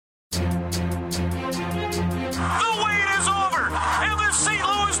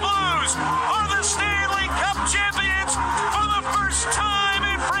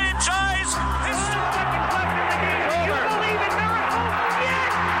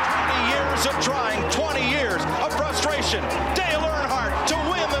results of trying 20 years of frustration. Dale Earnhardt to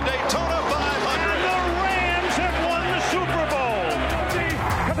win the Daytona 500. And the Rams have won the Super Bowl.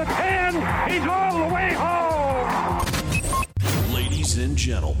 To the 10, he's all the way home. Ladies and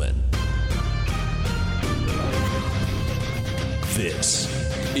gentlemen, this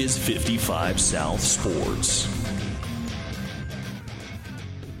is 55 South Sports.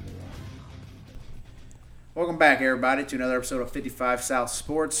 Welcome back, everybody, to another episode of 55 South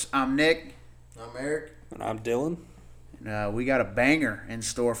Sports. I'm Nick. I'm Eric. And I'm Dylan. And we got a banger in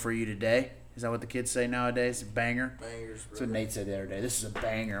store for you today. Is that what the kids say nowadays? Banger? Bangers. That's what Nate said the other day. This is a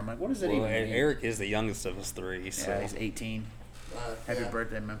banger. I'm like, what does that Well, even mean? Eric is the youngest of us three. So. Yeah, he's 18. Happy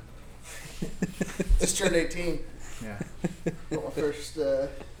birthday, man. Just turned 18. Yeah. My first.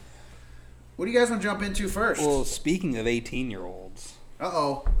 What do you guys want to jump into first? Well, speaking of 18-year-olds.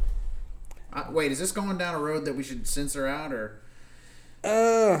 Uh-oh. Wait, is this going down a road that we should censor out, or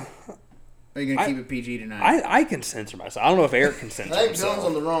are you going to keep it PG tonight? I can censor myself. I don't know if Eric can censor I think himself. Dylan's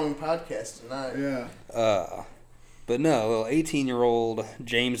on the wrong podcast tonight. Yeah. But no, little 18-year-old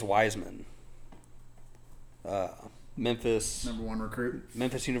James Wiseman. Memphis. Number one recruit.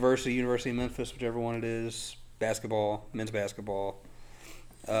 Memphis University, University of Memphis, whichever one it is. Basketball, men's basketball.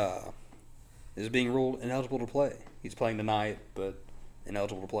 Is being ruled ineligible to play. He's playing tonight, but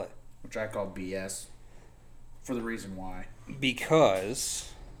ineligible to play. Which I call BS. For the reason why.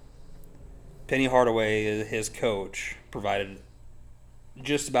 Because Penny Hardaway, his coach, provided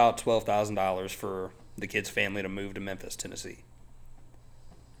just about $12,000 for the kid's family to move to Memphis, Tennessee,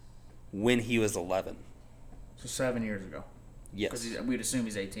 when he was 11. So 7 years ago. Yes. Because we'd assume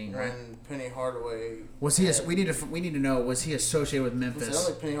he's 18, right? When Penny Hardaway Was he? We need to know. Was he associated with I don't Memphis?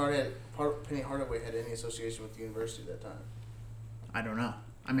 think Penny Hardaway had any association with the university at that time. I don't know.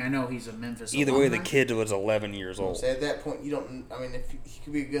 I mean, I know he's a Memphis. Either way, the alumni. kid was 11 years old. So at that point, you don't. I mean, if he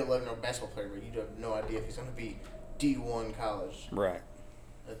could be a good 11-year-old basketball player, but you have no idea if he's going to be D1 college Right.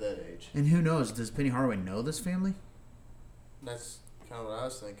 at that age. And who knows? Does Penny Hardaway know this family? That's kind of what I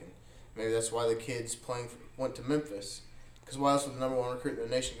was thinking. Maybe that's why the kids went to Memphis. Because why else would the number one recruit in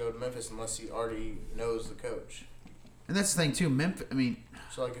the nation go to Memphis unless he already knows the coach? And that's the thing too. Memphis. I mean,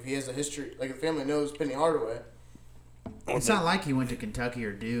 So like if he has a history, like if the family knows Penny Hardaway. it's not like he went to Kentucky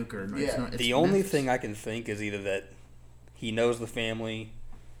or Duke or. Yeah. It's not, it's The only Memphis. thing I can think is either that he knows the family,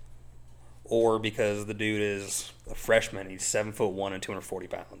 or because the dude is a freshman, he's 7'1" and 240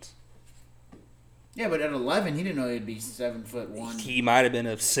 pounds. Yeah, but at 11, he didn't know he'd be 7'1". He might have been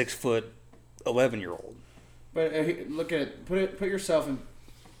a 6'11" 11-year-old. But look at it. Put yourself in.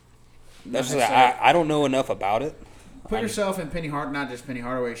 That's not just, necessarily- I don't know enough about it. Put yourself in not just Penny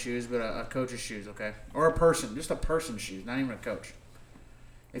Hardaway's shoes, but a coach's shoes, okay? Or a person, just a person's shoes, not even a coach.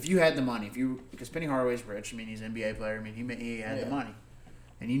 If you had the money, because Penny Hardaway's rich, I mean, he's an NBA player, I mean, he had the money,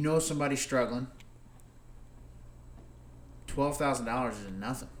 and you know somebody's struggling, $12,000 is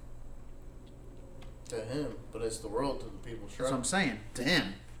nothing. To him, but it's the world to the people That's what struggling. I'm saying, to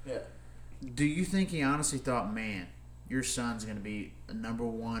him. Yeah. Do you think he honestly thought, man, your son's going to be a number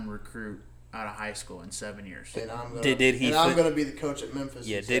one recruit out of high school in 7 years? And I'm gonna, Did he I'm thi- going to be the coach at Memphis.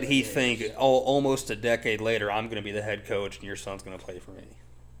 Yeah, in did 7 he years. think, almost a decade later, I'm going to be the head coach and your son's going to play for me?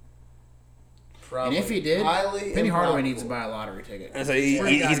 Probably. And if he did, Highly Penny Hardaway improbable. needs to buy a lottery ticket. And so Pretty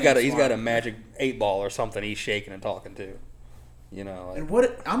he's goddamn got a smart. magic 8 ball or something he's shaking and talking to. You know, like,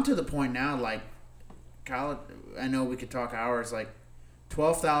 And I'm to the point now, like, college, I know we could talk hours, like,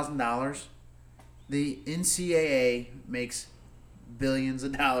 $12,000. The NCAA makes billions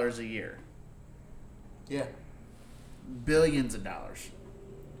of dollars a year. Yeah. Billions of dollars.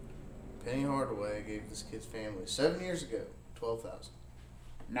 Penny Hardaway gave this kid's family 7 years ago $12,000.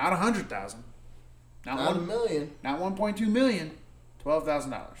 Not $100,000. Not $1 million. Not $1.2 million.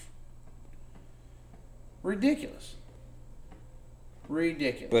 $12,000. Ridiculous.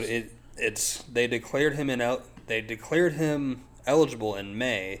 Ridiculous. but it's they declared him eligible in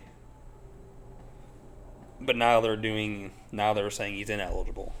May, but now they're saying he's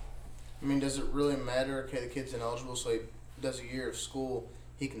ineligible. I mean, does it really matter? Okay, the kid's ineligible, so he does a year of school.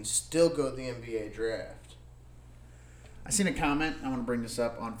 He can still go to the NBA draft. I seen a comment. I want to bring this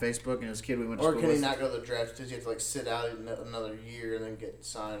up on Facebook, and it was a kid we went to Or school can he with. not go to the draft because he has to sit out another year and then get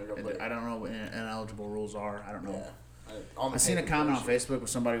signed or go play? I don't know what ineligible rules are. I don't know. Yeah. I seen a comment on Facebook with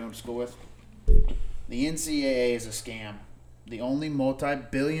somebody we went to school with. The NCAA is a scam. The only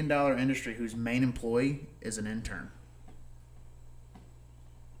multi-billion-dollar industry whose main employee is an intern.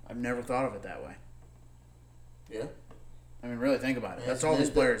 I've never thought of it that way. Yeah. I mean, really think about it. Yeah, That's it's all an these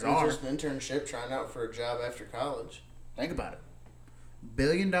players are. It's just an internship trying out for a job after college. Think about it. $1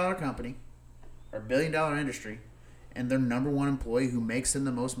 billion company or $1 billion industry, and their number one employee who makes them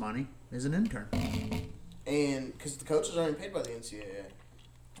the most money is an intern. And because the coaches aren't paid by the NCAA,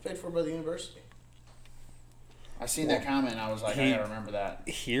 it's paid for by the university. I seen that comment and I was like, I gotta remember that.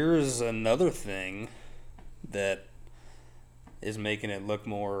 Here's another thing that is making it look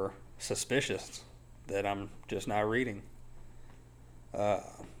more suspicious that I'm just not reading.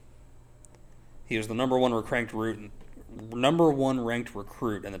 He was the number one ranked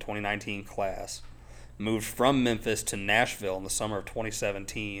recruit in the 2019 class. Moved from Memphis to Nashville in the summer of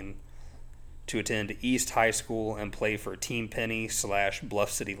 2017 to attend East High School and play for Team Penny /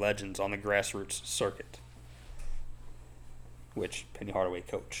 Bluff City Legends on the grassroots circuit, which Penny Hardaway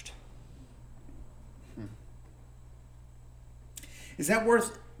coached. Is that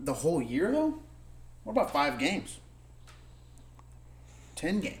worth the whole year, though? What about 5 games?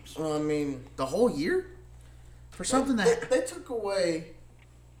 10 games? Well, I mean, The whole year? For something that... they took away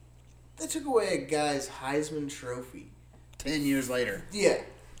a guy's Heisman Trophy. 10 years later. Yeah,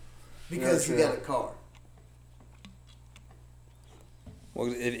 because he Yeah, got a car.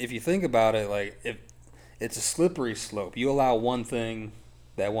 Well, if you think about it, like, if it's a slippery slope. You allow one thing,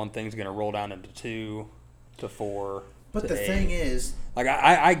 that one thing's going to roll down into 2 to 4. But to the 8. thing is... Like,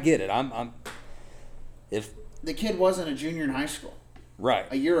 I get it. If The kid wasn't a junior in high school right.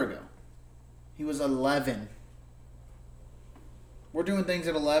 a year ago. He was 11. We're doing things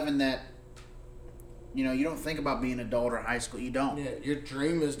at 11 that, you know, you don't think about being an adult or high school. You don't. Yeah, your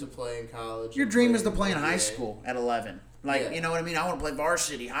dream is to play in college. Your dream is to play in high school at 11. Like, Yeah. you know what I mean? I want to play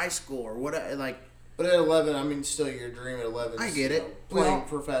varsity, high school, or what, like... But at 11, I mean, still your dream at 11 is, I get it. playing Well-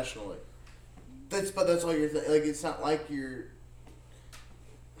 professionally. But that's all you're like, it's not like you're...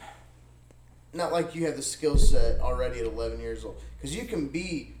 Not like you have the skill set already at 11 years old. Because you can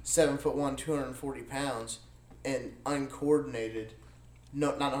be 7'1", 240 pounds, and uncoordinated,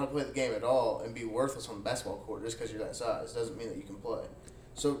 not know how to play the game at all, and be worthless on the basketball court just because you're that size. Doesn't mean that you can play.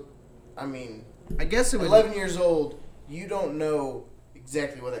 So, I mean, I guess it at would... 11 years old, you don't know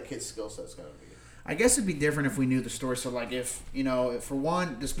exactly what that kid's skill set's going to be. I guess it'd be different if we knew the story. So, like, if, you know, for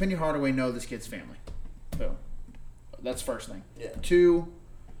one, does Penny Hardaway know this kid's family? So, that's first thing. Yeah. 2,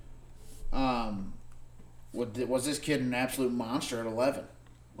 was this kid an absolute monster at 11?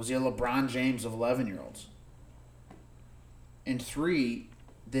 Was he a LeBron James of 11-year-olds? And 3,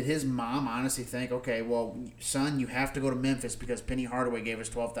 did his mom honestly think, okay, well, son, you have to go to Memphis because Penny Hardaway gave us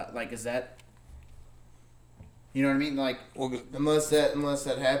 $12,000? Like, is that... You know what I mean? Like, Well, Unless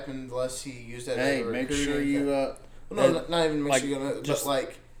that happened, unless he used that hey, as a make recruiting sure you... Well, no, not even make like, sure you go. just- But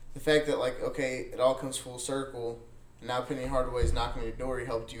like the fact that like okay, it all comes full circle, and now Penny Hardaway's knocking on your door. He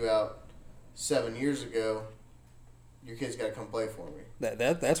helped you out 7 years ago. Your kid's got to come play for me.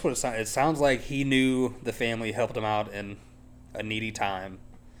 that's what it sounds. It sounds like he knew the family helped him out in a needy time,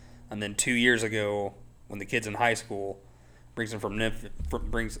 and then 2 years ago, when the kid's in high school, brings him from Memphis.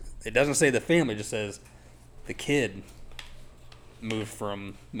 It doesn't say the family, it just says the kid moved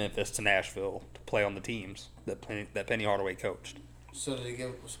from Memphis to Nashville to play on the teams that Penny Hardaway coached. So did he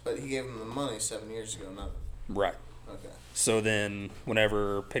give? But he gave him the money 7 years ago. Not Right. okay. So then,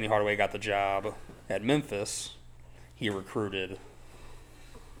 whenever Penny Hardaway got the job at Memphis, he recruited.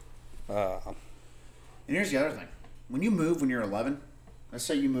 And here's the other thing. When you move when you're 11, let's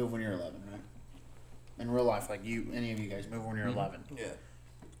say you move when you're 11, right? In real life, like you, any of you guys move when you're 11. Yeah.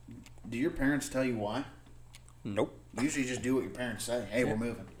 Do your parents tell you why? Nope. Usually just do what your parents say. Hey, we're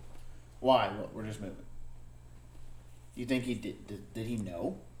moving. Why? Well, we're just moving. You think he did he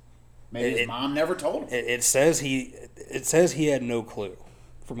know? Maybe his mom never told him. It says he had no clue,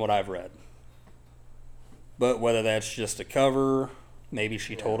 from what I've read. But whether that's just a cover, maybe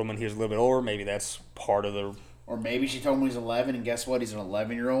she told him when he was a little bit older. Maybe that's part of the. Or maybe she told him he's 11, and guess what? He's an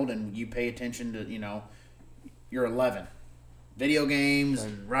 11-year-old, and you pay attention to, you know, you're 11. Video games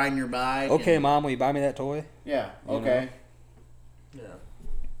and riding your bike. Okay, and, Mom, will you buy me that toy? Yeah. Okay. Yeah.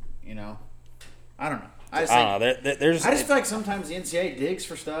 You know, I don't know. I don't know. There's. I just feel like sometimes the NCAA digs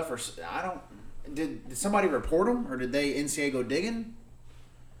for stuff, or I don't. Did somebody report them, or did they NCAA go digging?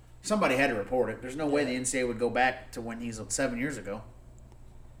 Somebody had to report it. There's no way the NCAA would go back to when he's 7 years ago.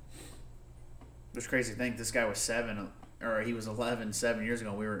 It's crazy to think this guy was 7, or he was 11 7 years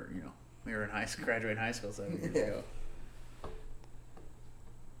ago. We were in high school, graduating high school 7 years ago.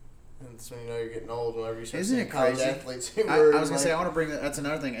 And that's when you know you're getting old. Whenever you start Isn't seeing it college crazy? athletes, who I were was gonna like- say I want to bring that's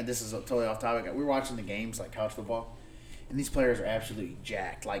another thing. And this is totally off topic. We were watching the games like college football, and these players are absolutely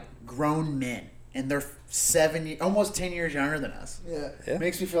jacked, like grown men, and they're almost 10 years younger than us. Yeah.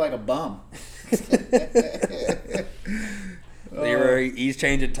 Makes me feel like a bum. He's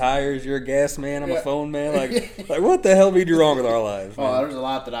changing tires. You're a gas man. I'm Yeah. a phone man. Like what the hell did we do wrong with our lives? Oh, Man? there's a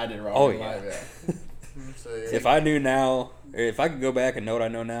lot that I did wrong. Oh, in yeah. life, So say. If I knew now, or if I could go back and know what I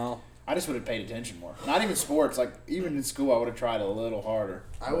know now, I just would have paid attention more. Not even sports. Like, even in school, I would have tried a little harder.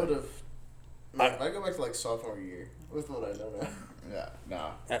 I would have. If I go back to like sophomore year with what I know now. Yeah,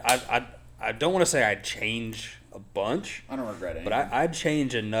 no. I don't want to say I'd change a bunch, I don't regret it. but I'd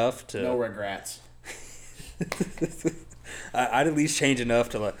change enough to. No regrets. I'd at least change enough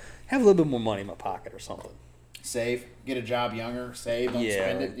to like, have a little bit more money in my pocket or something. Save. Get a job younger. Save. Don't Yeah.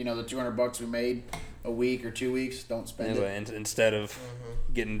 spend it. You know, the $200 we made a week or 2 weeks, don't spend it. Instead of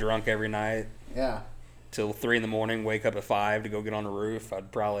getting drunk every night Yeah. till 3 a.m, wake up at 5 to go get on the roof,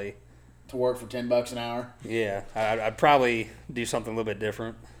 I'd probably To work for $10 an hour. I'd probably do something a little bit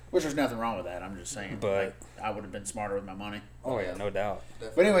different. Which there's nothing wrong with that. I'm just saying. But- like, I would have been smarter with my money. Oh yeah, no doubt.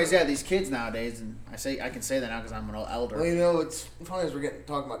 But anyways, yeah, these kids nowadays, and I can say that now because I'm an elder. Well, you know, it's funny as we're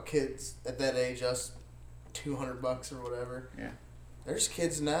talking about kids at that age, us $200 or whatever. Yeah. There's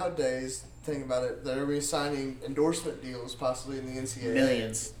kids nowadays, think about it, that are be signing endorsement deals possibly in the NCAA.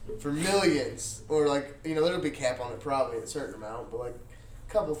 Millions. For millions. Or like, you know, there'll be a cap on it probably at a certain amount, but like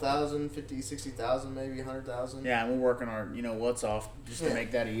a couple thousand, 50, 60,000, maybe 100,000. Yeah, and we're working our, what's off just to Yeah.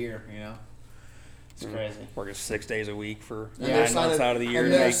 make that a year, It's crazy. Working 6 days a week for And 9 they're months signing- out of the year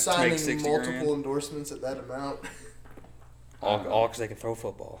and to they're make signing 60 multiple grand. endorsements at that amount. All because they can throw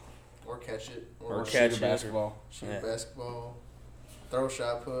football. Or catch it. Or Shoot catch a it. basketball. Shoot Yeah. basketball. Throw a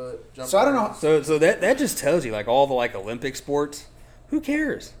shot put. Jump So I don't know. So that just tells you, like, all the like Olympic sports, who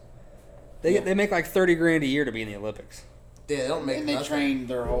cares? They make like 30 grand a year to be in the Olympics. Yeah, they don't make And they nothing. train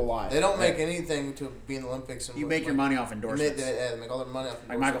their whole life. They don't make anything to be in the Olympics. And You with, make your like, money off They endorsements. make all their money off endorsements.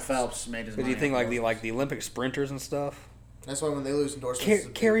 Like Michael Phelps made his Because money you think off like the Olympic sprinters and stuff, That's why when they lose endorsements, it's a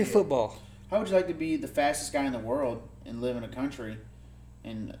big carry deal. football. How would you like to be the fastest guy in the world and live in a country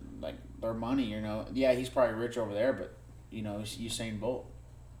and like their money? Yeah, he's probably rich over there, but it's Usain Bolt.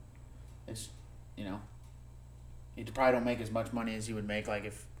 It's he probably don't make as much money as he would make like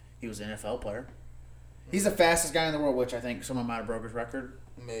if he was an NFL player. He's the fastest guy in the world, which I think someone might have broke his record,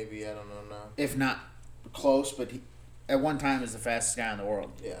 Maybe, I don't know now. if not close. But he, at one time, is the fastest guy in the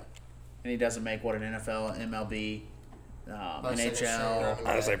world, Yeah. and he doesn't make what an NFL, MLB, Like second string NHL, running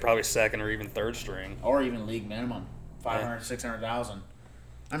I would say back. probably second or even third string. or even league minimum, 500, 600,000.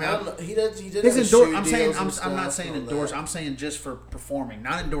 I mean, I don't know. He did. his have endor- shoe I'm saying deals and I'm not stuff saying and all endorse. that. I'm saying just for performing,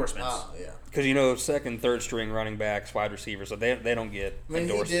 not endorsements. Oh yeah. Because second, third string running backs, wide receivers, so they don't get I mean,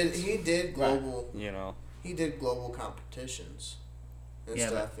 endorsements. he did global. He did global competitions and Yeah,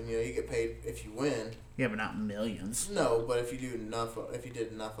 stuff, and you get paid if you win. Yeah, but not millions. No, but if you do enough, if you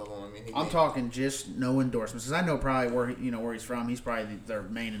did enough of them, I mean, I'm talking just no endorsements, because I know probably where he's from. He's probably their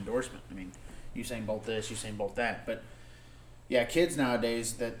main endorsement. I mean, Usain Bolt this, Usain Bolt that. But yeah, kids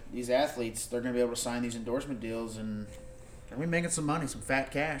nowadays, these athletes, they're going to be able to sign these endorsement deals, and they're going to be making some money, some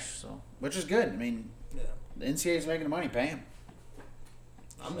fat cash. So, which is good. I mean, Yeah. the NCAA is making the money, pay them.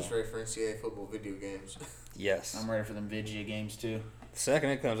 I'm just ready for NCAA football video games. Yes. I'm ready for them Vigia games too. The second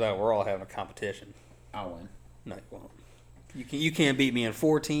it comes out, we're all having a competition. I'll win. No, you won't. You can't beat me in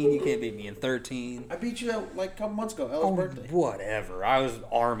 14. You can't beat me in 13. I beat you like a couple months ago. Ella's birthday. Whatever. I was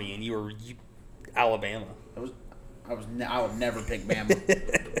Army and you were Alabama. I would never pick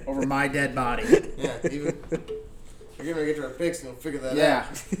Bama over my dead body. Yeah, even you're gonna get to our picks and we'll figure that Yeah,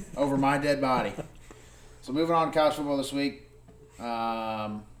 out. over my dead body. So moving on to college football this week.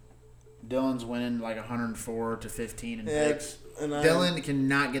 Dylan's winning like 104-15 in picks. and Dylan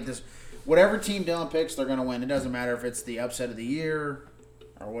cannot get this. Whatever team Dylan picks, they're going to win. It doesn't matter if it's the upset of the year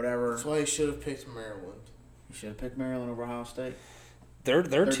or whatever. That's why he should have picked Maryland. You should have picked Maryland over Ohio State. They're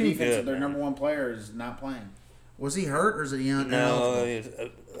Their too defense, good. their man. number one player is not playing. Was he hurt or is he No, ineligible?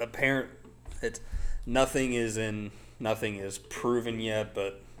 it's apparent. It's nothing is proven yet,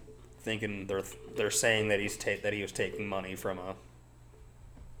 but thinking they're saying that he was taking money from a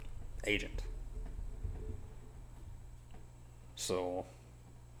agent. So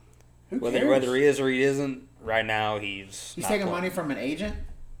Who whether cares? he is or he isn't, right now he's not taking playing. money from an agent,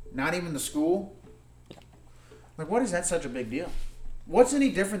 not even the school. Like, what is that such a big deal? What's any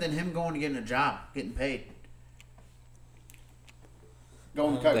different than him going to getting a job, getting paid,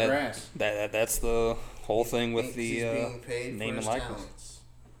 going to cut grass? That's the whole thing with He's the being paid name for and his likeness. talents.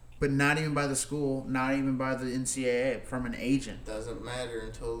 But not even by the school, not even by the NCAA, from an agent. Doesn't matter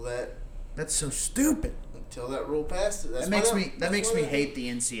until that That's so stupid. rule passes. That's That makes why me that's why hate the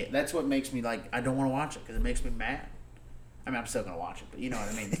NCAA. That's what makes me like I don't want to watch it because it makes me mad. I mean, I'm still gonna watch it, but you know what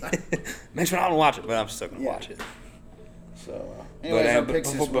I mean. Makes me not want to watch it, but I'm still gonna watch it. So, anyways, our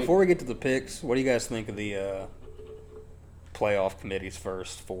picks this week. Before we get to the picks, what do you guys think of the playoff committees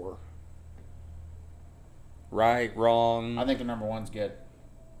first for? Right, wrong? I think the number one's good.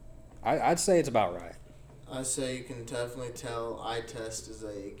 I'd say it's about right. I say you can definitely tell eye test is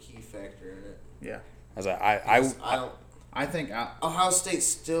a key factor in it. Yeah. I think Ohio State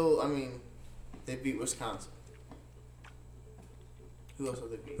still. I mean, they beat Wisconsin. Who else have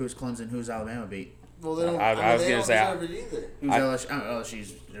they beat? Who's Clemson? Who's Alabama beat? Well, they don't. I was they gonna don't say deserve it either. Who's LSU?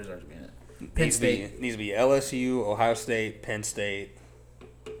 LSU's deserves to be in it. Penn State. Needs to be LSU, Ohio State, Penn State,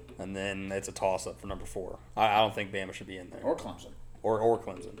 and then it's a toss-up for number 4. I don't think Bama should be in there. Or Clemson. Or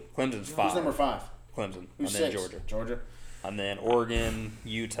Clemson. Clemson's 5. Who's number 5? Clemson. Who's and then 6? Georgia. Georgia. And then Oregon,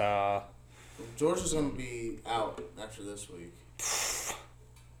 Utah. Georgia's going to be out after this week.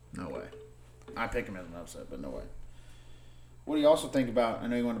 No way. I pick him as an upset, but no way. What do you also think about? I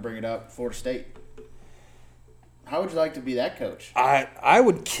know you want to bring it up. Florida State. How would you like to be that coach? I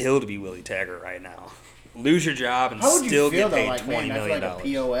would kill to be Willie Taggart right now. Lose your job and How would you still feel get paid though? Like, $20 man, I million. feel like a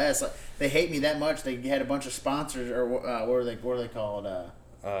POS. Like, they hate me that much. They had a bunch of sponsors, or what are they called?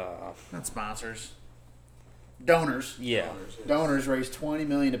 Not sponsors. Donors. Yeah. Donors raised $20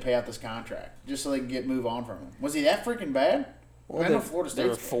 million to pay out this contract just so they can move on from him. Was he that freaking bad? Well, I know Florida they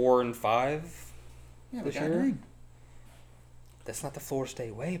were State's 4 and 5. Yeah, but this God year. dang. That's not the Florida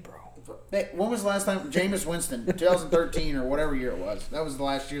State way, bro. Hey, when was the last time Jameis Winston, 2013 or whatever year it was? That was the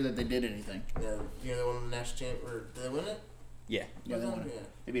last year that they did anything. Yeah, they won the national championship. Or did they win it? Yeah. Yeah, they won it. Yeah.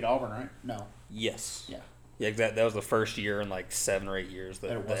 They beat Auburn, right? No. Yes. Yeah. Yeah, exactly. That was the first year in like 7 or 8 years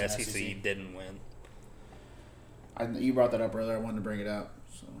That it that the wasn't SEC SEC. didn't win. You brought that up earlier. I wanted to bring it up.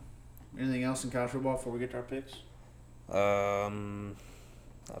 So, anything else in college football before we get to our picks?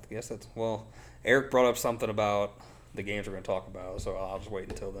 I guess that's Eric brought up something about the games we're going to talk about, so I'll just wait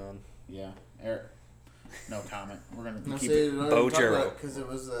until then. Yeah, Eric. No comment. We're gonna I'll keep say it. Bojero. because it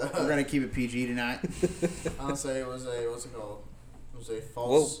was. We're gonna keep it PG tonight. I'll say it was a what's it called? It was a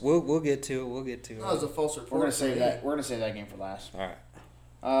false. We'll get to it. We'll get to it. No, it was a false report. We're gonna save to that. me. We're gonna save that game for last. All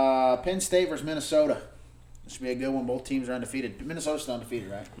right. Penn State versus Minnesota. This should be a good one. Both teams are undefeated. Minnesota's still undefeated,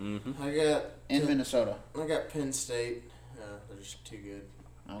 right? Mm-hmm. I got Minnesota. I got Penn State. They're just too good.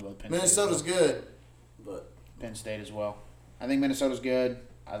 I'll go with Penn Minnesota's State. good, but Penn State as well. I think Minnesota's good.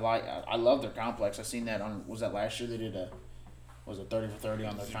 I love their complex. I seen that on. Was that last year? They did a. Was it 30 for 30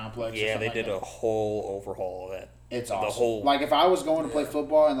 on their complex? Yeah, they like did that? a whole overhaul of that. It's the awesome. whole Like if I was going to play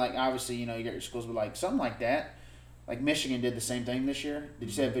football and like obviously you got your schools, but like something like that. Like Michigan did the same thing this year. Did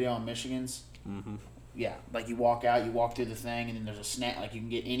you see that video on Michigan's? Mm-hmm. Yeah, like you walk out, you walk through the thing, and then there's a snack. Like you can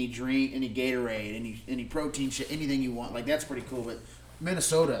get any drink, any Gatorade, any protein shit, anything you want. Like that's pretty cool. But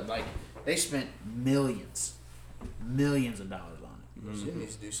Minnesota, like they spent millions of dollars on it. Virginia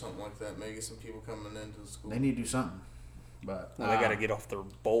needs to do something like that. Maybe get some people coming into the school. They need to do something. But Well, they got to get off their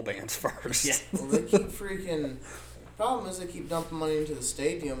bowl bands first. Yeah. Well, they keep freaking. Problem is they keep dumping money into the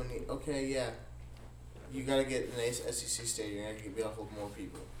stadium, and you got to get an SEC stadium. You got to be off with more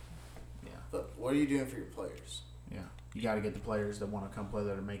people. Yeah. But what are you doing for your players Yeah, you got to get the players that want to come play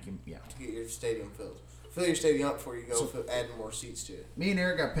there to make him. Yeah. to get your stadium filled? Fill your stadium up before you go adding more seats to it. Me and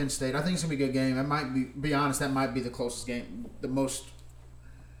Eric got Penn State. I think it's gonna be a good game. That might be honest. That might be the closest game, the most.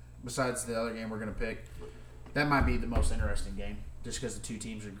 Besides the other game we're gonna pick, that might be the most interesting game, just because the two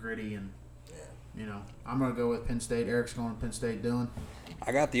teams are gritty and. Yeah. I'm gonna go with Penn State. Eric's going to Penn State. Dylan.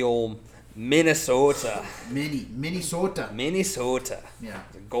 I got the old Minnesota. Minnesota. Minnesota. Yeah.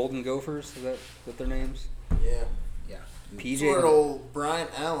 The Golden Gophers, is that what their names? Yeah. Yeah. That's where PJ. old Brian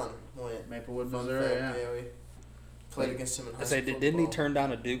Allen went. Maplewood, Fun Missouri. fact, Yeah. we played against him in high I school. say, didn't he football. turn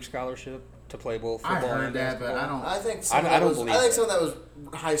down a Duke scholarship to play both I football heard and that, but basketball? I don't. I think I don't believe I think that. some of that was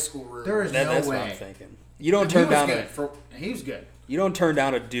high school rumor. There is That's no what I'm way. thinking. You don't He turn was down good. He was good. you don't turn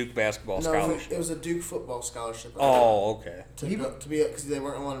down a Duke basketball No, scholarship. it was a Duke football scholarship. Oh, okay. to He- be because they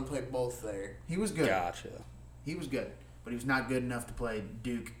weren't allowed to play both there. He was good. Gotcha. He was good, but he was not good enough to play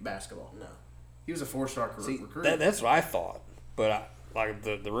Duke basketball. No. He was a 4-star See, recruit. that's what I thought. But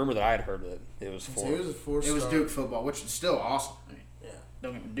the rumor that I had heard that it was So four. he was a 4-star. It was Duke football, which is still awesome. I mean, Yeah.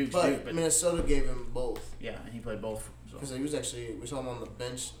 don't get me Duke's But Duke, but Minnesota gave him both yeah, and he played both. So. because he was actually we saw him on the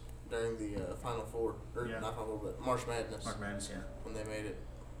bench during the Final Four or Yeah. not Final Four but March Madness Mark Madness, yeah. when they made it.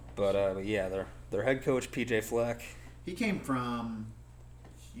 But yeah, their head coach PJ Fleck. He came from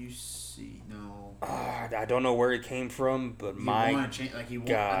UC. No, I don't know where he came from, but he my won a like he won.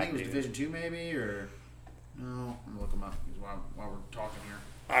 God, I think it was dude. Division II, maybe or no. I'm gonna look him up while we're talking here.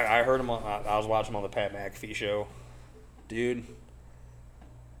 I heard him on. I was watching him on the Pat McAfee show, dude.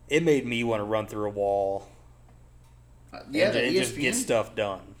 It made me want to run through a wall Yeah, and, the and just get ESPN? stuff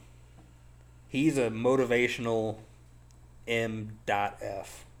done. He's a motivational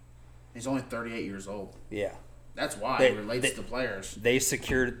M.F. He's only 38 years old. Yeah, That's why They- he relates to players.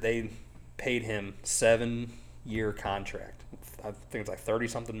 they paid him 7-year contract. I think it's like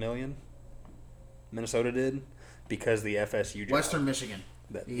 30-something million. Minnesota did because the FSU job. Western Michigan.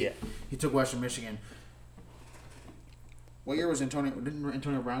 Yeah. He took Western Michigan. What year was Antonio? Didn't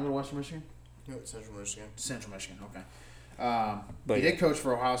Antonio Brown go to Western Michigan? No, Central Michigan. Central Michigan, okay. But he did coach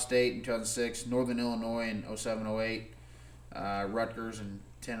for Ohio State in 2006, Northern Illinois in 07-08, Rutgers in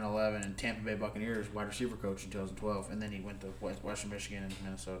 10-11, and Tampa Bay Buccaneers wide receiver coach in 2012. And then he went to Western Michigan and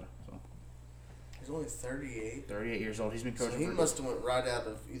Minnesota. So He's only 38. 38 years old. He's been coaching So he for... must have went right out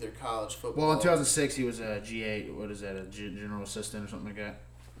of either college football. Well, in 2006, he was a GA. What is that? A general assistant or something like that?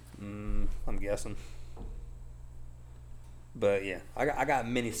 I'm guessing. But yeah, I got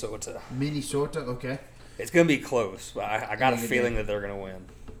Minnesota. Minnesota, okay. It's gonna be close, but I got a Good feeling game. that they're gonna win.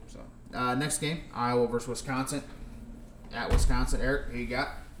 So next game, Iowa versus Wisconsin. At Wisconsin, Eric, who you got?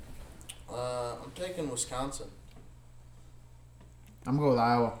 I'm taking Wisconsin. I'm gonna go with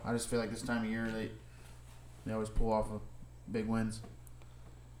Iowa. I just feel like this time of year they always pull off big wins.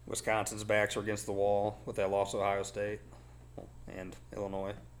 Wisconsin's backs are against the wall with that loss to Ohio State and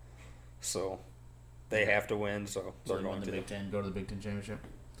Illinois, so they have to win. So they're they going win the to. Big Ten, go to the Big Ten championship.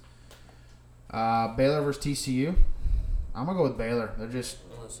 Baylor versus TCU. I'm gonna go with Baylor.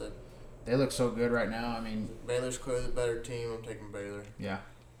 They look so good right now. I mean, Baylor's clearly the better team. I'm taking Baylor. yeah,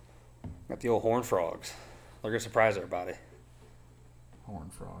 Got the old Horned Frogs. They're gonna surprise everybody.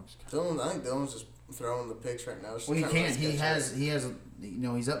 Horned Frogs. I think Dylan's just throwing the picks right now. Well, he can't. He has. He's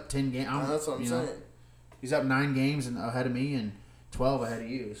up 10 games. That's what I'm saying. He's up 9 games ahead of me and 12 ahead of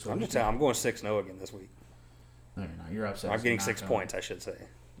you. So I'm just telling. I'm going 6-0 again this week. No, you're not. You're upset. I'm getting 6 points, I should say.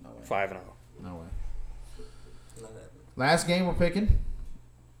 No way. 5-0. No way. Not happening. Last game we're picking,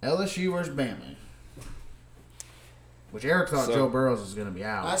 LSU versus Bama. Which Eric thought Joe Burrows was going to be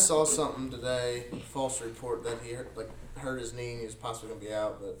out. I saw something today, a false report that he hurt his knee and he was possibly going to be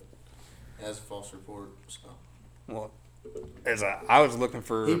out, but it has a false report. So Well, I was looking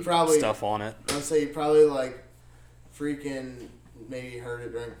for stuff on it. I'd say he probably freaking maybe heard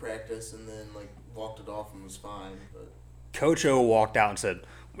it during practice and then walked it off and was fine. But Coach O walked out and said,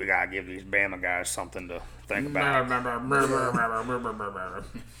 "We gotta give these Bama guys something to think about."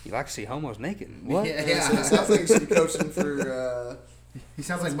 You like to see homos naked? What? yeah, so it sounds like he should be coaching for. He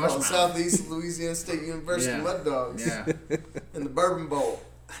sounds like Well, Mushmouth. Southeast Louisiana State University Mud Dogs. Yeah. In the Bourbon Bowl.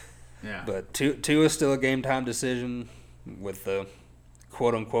 Yeah. But two is still a game time decision with the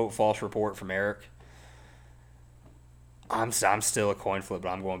quote unquote false report from Eric. I'm still a coin flip, but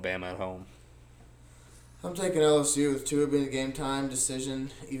I'm going Bama at home. I'm taking LSU with Tua being a game time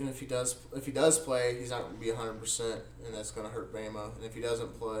decision. Even if he does play, he's not going to be 100%, and that's going to hurt Bama. And if he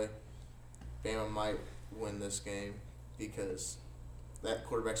doesn't play, Bama might win this game because that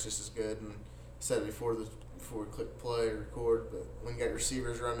quarterback's just as good. And I said it before we click play or record, but when you got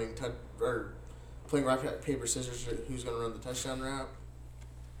receivers running or playing rock paper scissors, who's going to run the touchdown route?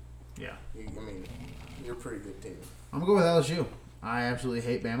 Yeah. You're a pretty good team. I'm going to go with LSU. I absolutely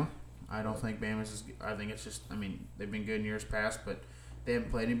hate Bama. I don't think Bama's I think it's just, they've been good in years past, but they haven't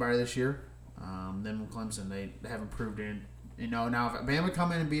played anybody this year. Them Clemson, they haven't proved it. Now if Bama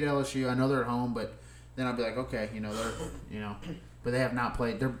come in and beat LSU, I know they're at home, but then I'll be like, okay, they're, but they have not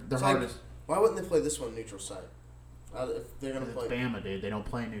played. They're hardest. Why wouldn't they play this one neutral site? If they're going to play Bama, dude. They don't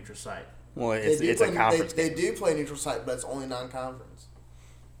play neutral site. Well, it's a conference They game. do play neutral site, but it's only non-conference.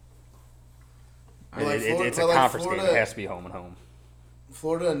 It's a conference game. It has to be home and home.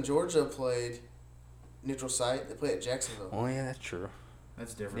 Florida and Georgia played neutral site. They play at Jacksonville. Oh yeah, that's true.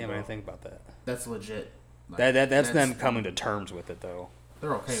 That's different. Yeah, I bro. didn't think about that. That's legit. That's them coming to terms with it, though.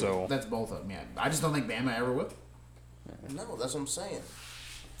 They're okay with So- it. That's both of them, yeah. I just don't think Bama ever will. No, that's what I'm saying.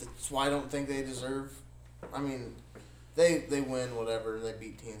 That's why I don't think they deserve. They win whatever. They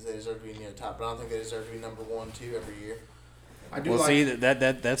beat teams. They deserve to be near the top, but I don't think they deserve to be number 1, 2 every year. I do Well, like see,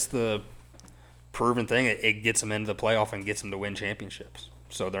 that's the proven thing. It gets them into the playoff and gets them to win championships.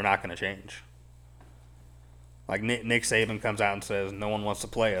 So they're not going to change. Like Nick Saban comes out and says, no one wants to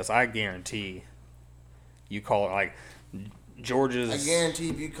play us. I guarantee you call it like Georgia's. I guarantee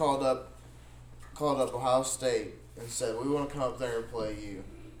if you called up Ohio State and said, we want to come up there and play you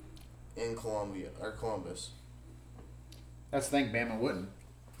in Columbus. That's the thing, Bama wouldn't.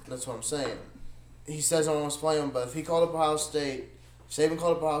 That's what I'm saying. He says I want to play them, but if he called up Ohio State, Saban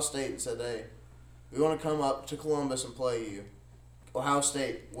called up Ohio State and said, hey, we want to come up to Columbus and play you, Ohio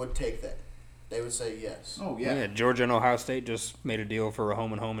State would take that. They would say yes. Oh, yeah. Yeah, Georgia and Ohio State just made a deal for a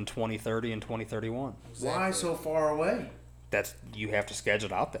home and home in 2030 and 2031. Exactly. Why so far away? You have to schedule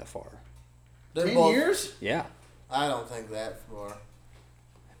it out that far. 10 years? Yeah, I don't think that far.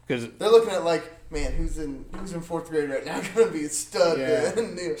 because They're looking at man, who's in 4th grade right now going to be a stud. Yeah.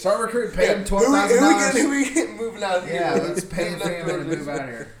 Man. Start recruiting, pay them Who $12,000. we get moving out here? Yeah, let's pay Moving up him and Georgia. move out of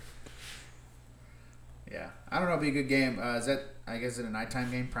here. I don't know if it'd be a good game. Is that, I guess, is it a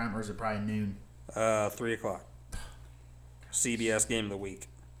nighttime game, prime, or is it probably noon? 3 o'clock. CBS game of the week.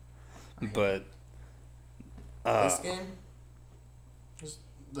 But This game? Just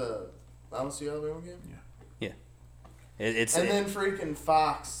the LSU Alabama game? yeah, it's And then freaking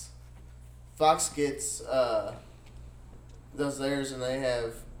Fox. Fox gets does theirs, and they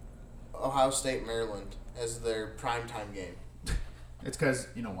have Ohio State, Maryland as their primetime game. It's because,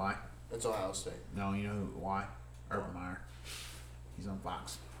 you know why? It's Ohio State. No, you know why? Urban Meyer. He's on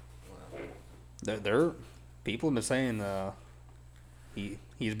Fox. they're people have been saying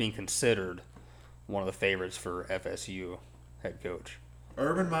he's being considered one of the favorites for FSU head coach.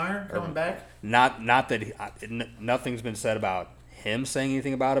 Urban Meyer coming back? Not that nothing's been said about him saying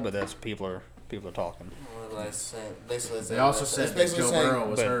anything about it, but that's people are talking. What I saying? Basically, They also said that Joe Burrow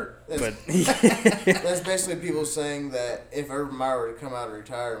was hurt. But That's basically people saying that if Urban Meyer were to come out of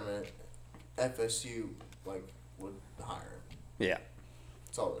retirement, FSU would hire him. yeah.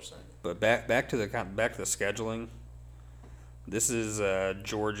 That's all they're saying. But back to the scheduling. This is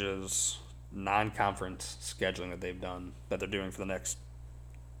Georgia's non-conference scheduling that they're doing for the next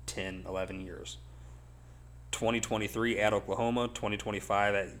 10, 11 years. 2023 at Oklahoma,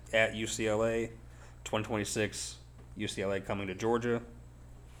 2025 at UCLA, 2026 UCLA coming to Georgia,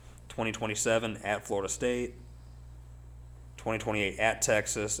 2027 at Florida State, 2028 at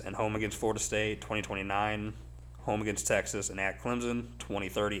Texas and home against Florida State, 2029 home against Texas and at Clemson,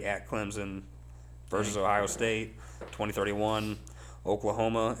 2030 at Clemson versus Ohio State, 2031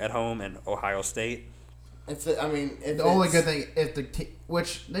 Oklahoma at home and Ohio State. The only good thing,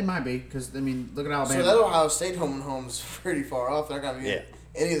 which they might be, because, look at Alabama. So that Ohio State home is pretty far off. They're not going to be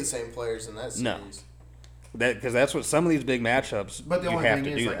any of the same players in that series. No. Because that's what some of these big matchups. But the you only have thing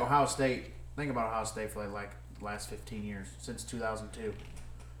to is, do like, that. Ohio State, think about Ohio State for, the last 15 years, since 2002.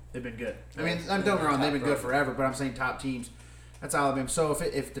 They've been good. Don't get me wrong, they've been good forever, but I'm saying top teams. That's Alabama. So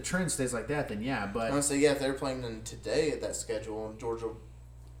if the trend stays like that, then yeah. But honestly, if they're playing them today at that schedule and Georgia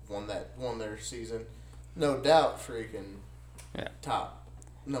won their season, no doubt, freaking top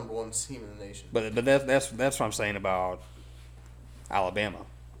number one team in the nation. But that's what I'm saying about Alabama,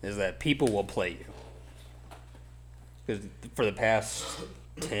 is that people will play you. Because for the past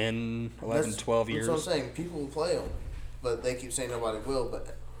 10, 11, 12 years. That's what I'm saying. People will play them, but they keep saying nobody will,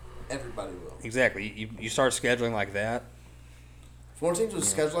 but everybody will. Exactly. You start scheduling like that. If more teams would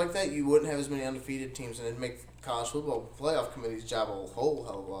schedule like that, you wouldn't have as many undefeated teams, and it'd make college football playoff committee's job a whole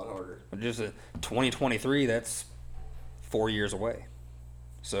hell of a lot harder. Just 2023, that's 4 years away.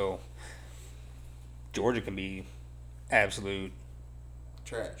 So Georgia can be absolute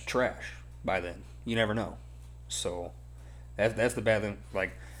trash by then. You never know. So that's the bad thing.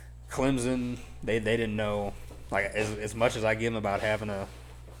 Like Clemson, they didn't know. Like as much as I give them about having a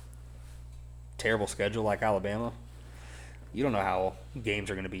terrible schedule like Alabama, you don't know how games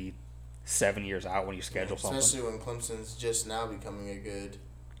are going to be 7 years out when you schedule something. Especially when Clemson's just now becoming a good.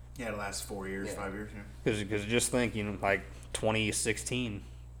 Yeah, the last 4 years, 5 years. Because just think, 2016,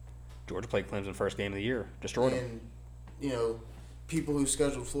 Georgia played Clemson first game of the year, destroyed them. And, people who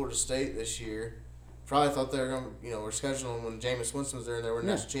scheduled Florida State this year probably thought they were going to, we're scheduling them when Jameis Winston was there and they were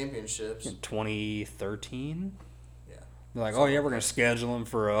national championships. In 2013? Yeah. They're like, we're going to schedule them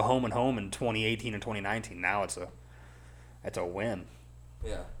for a home and home in 2018 and 2019. Now it's a win.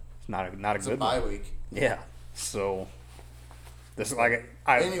 Yeah. It's not a good It's a bye week. Yeah. So, this is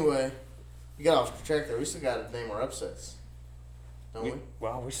Anyway, you got off track there. We still got to name our upsets. Don't we?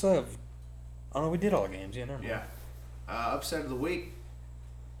 Well, we still have. Oh, no, we did all the games. Yeah, never mind. Yeah. Upset of the week,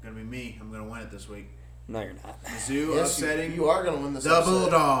 going to be me. I'm going to win it this week. No, you're not. Mizzou upsetting. You are going to win this the upset.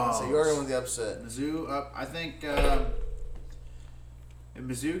 Bulldogs. So you are going to win the upset. Mizzou up. I think if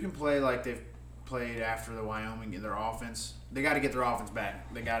Mizzou can play like they've played after the Wyoming, their offense, they got to get their offense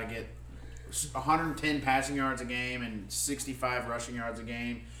back. They got to get 110 passing yards a game and 65 rushing yards a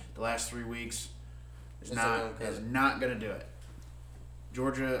game the last 3 weeks. Is not going to do it.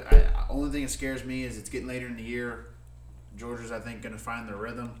 Georgia, only thing that scares me is it's getting later in the year. Georgia's, I think, going to find their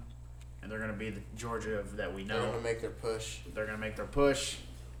rhythm, and they're going to be the Georgia that we know. They're going to make their push. They're going to make their push,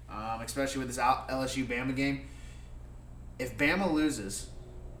 especially with this LSU-Bama game. If Bama loses,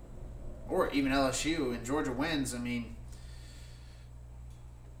 or even LSU, and Georgia wins,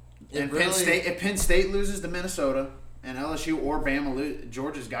 if Penn State loses to Minnesota, and LSU or Bama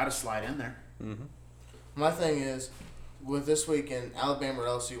Georgia's got to slide in there. Mm-hmm. My thing is, with this weekend, Alabama or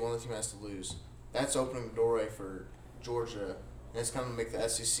LSU, one of the team has to lose. That's opening the doorway for Georgia, and it's going to make the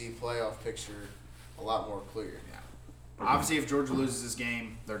SEC playoff picture a lot more clear. Yeah. Obviously, if Georgia loses this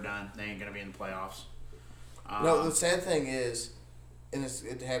game, they're done. They ain't going to be in the playoffs. No, the sad thing is, and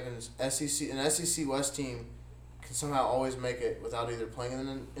it happens, an SEC West team can somehow always make it without either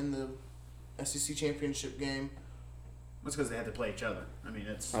playing in the SEC championship game. That's because they had to play each other. I mean,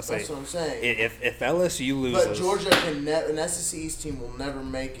 it's I'll say, That's what I'm saying. if LSU loses, But Georgia an SEC East team will never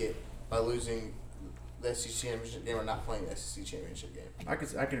make it by losing the SEC championship game or not playing the SEC championship game. I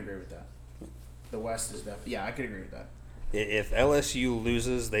can agree with that. The West is definitely I could agree with that. if LSU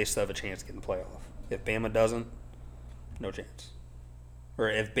loses, they still have a chance to get in the playoff. If Bama doesn't, no chance. Or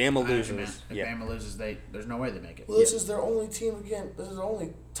if Bama loses, If Bama loses, there's no way they make it. Well, this is their only team again. This is their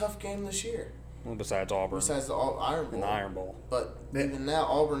only tough game this year. Well, besides Auburn, Besides the Iron Bowl. and the Iron Bowl. But even now,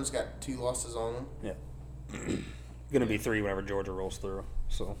 Auburn's got 2 losses on them. Yeah. Going to be 3 whenever Georgia rolls through.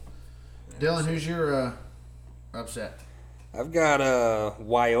 So Dylan, who's your upset? I've got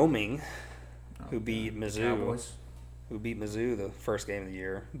Wyoming, who beat Mizzou. Cowboys. Who beat Mizzou the first game of the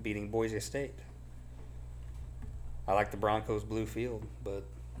year, beating Boise State. I like the Broncos' blue field, but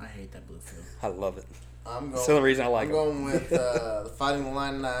I hate that blue field. I love it. I'm going. Still the reason I like I'm them. going with the Fighting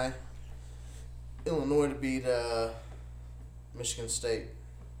Illini, Illinois to beat Michigan State.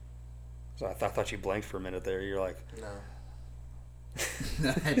 So I thought you blanked for a minute there. You're like, No,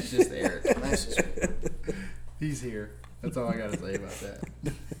 That's just Eric. that's just me. He's here. That's all I got to say about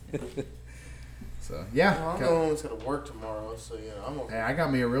that. So, yeah. Well, I'm the one who's got to work tomorrow, so I'm okay. Hey, I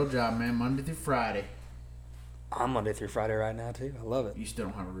got me a real job, man. Monday through Friday. I'm Monday through Friday right now, too. I love it. You still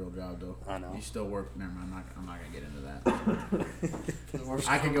don't have a real job, though. I know. You still work. Never mind. I'm not gonna get into that. The worst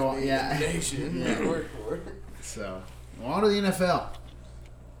I could go. company Yeah. in the nation. Yeah. I work for. So, well, on to the NFL.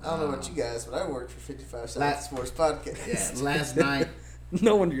 I don't know about you guys, but I work for 55 South Last- Sports Podcast. Yeah. Last night.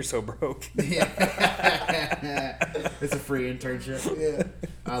 No wonder you're so broke. Yeah. It's a free internship.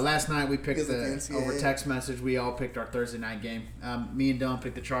 Yeah. Last night we picked Because of the NCAA. over text message. We all picked our Thursday night game. Me and Dylan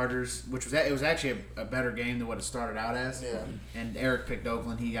picked the Chargers, which was actually a better game than what it started out as. Yeah. And Eric picked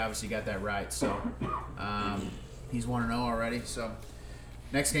Oakland. He obviously got that right. So he's 1-0 already. So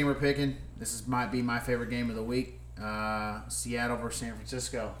next game we're picking. Might be my favorite game of the week. Seattle versus San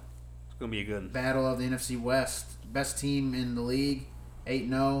Francisco. It's going to be a good. Battle of the NFC West. Best team in the league.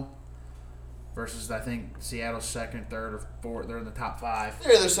 8-0 versus I think Seattle's second, third, or fourth. They're in the top 5.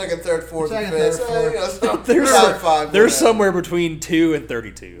 They're their second, third, fourth, Second, and fifth. third, They're, top 5. they're somewhere between 2 and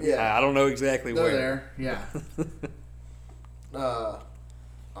 32. Yeah. I don't know exactly They're where. there, yeah. I'm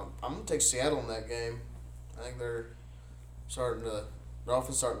gonna take Seattle in that game. I think their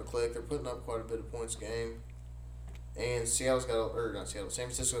offense starting to click. They're putting up quite a bit of points a game. And San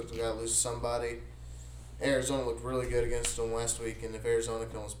Francisco's got to lose to somebody. Arizona looked really good against them last week, and if Arizona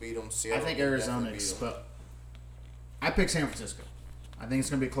can almost beat them, I Seattle think can Arizona definitely beat them. I picked San Francisco. I think it's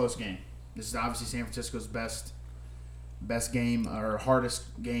going to be a close game. This is obviously San Francisco's best game or hardest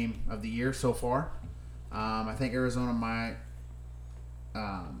game of the year so far. I think Arizona might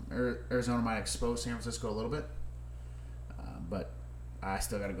expose San Francisco a little bit, but I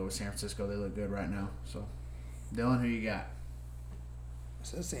still got to go with San Francisco. They look good right now. So, Dylan, who you got? I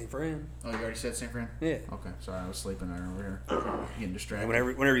said San Fran. Oh, you already said San Fran? Yeah. Okay, sorry, I was sleeping right over here, getting distracted.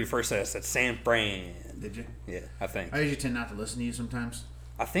 Whenever you first said it, I said San Fran. Did you? Yeah, I think. I usually tend not to listen to you sometimes.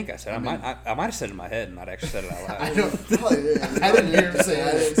 I think I said. I might have said it in my head and not actually said it out I loud. don't. Probably did. I didn't hear him say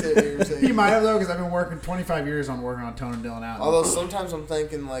I didn't hear him say You it. might have though, because I've been working 25 years on working on toning Dylan out. Although sometimes I'm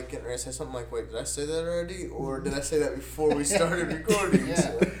thinking, like, getting ready to say something like, wait, did I say that already? Or did I say that before we started recording? Yeah.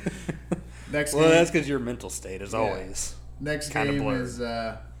 So, next Well, game, that's because your mental state, as Yeah. always. next kinda game blurred. is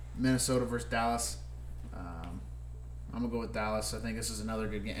Minnesota versus Dallas. I'm gonna go with Dallas. I think this is another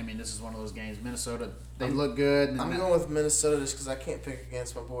good game. I mean, this is one of those games. Minnesota, they look good. And I'm going with Minnesota just because I can't pick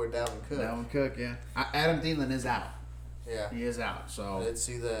against my boy Dalvin Cook. Dalvin Cook, yeah. Adam Thielen is out. Yeah. He is out. I So, did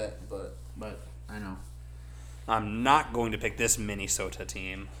see that, but but I know I'm not going to pick this Minnesota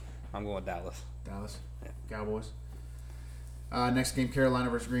team. I'm going with Dallas. Dallas, Yeah. Cowboys. Next game, Carolina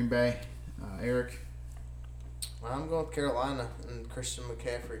versus Green Bay. Eric, I'm going with Carolina and Christian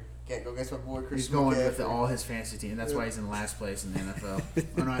McCaffrey. Can't go against my boy Christian he's going McCaffrey. with all his fantasy team. That's why he's in last place in the NFL.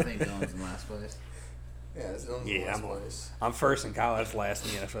 Oh no, I think Dylan's in last place. Yeah, it's in Yeah, last I'm- place. I'm first in college, last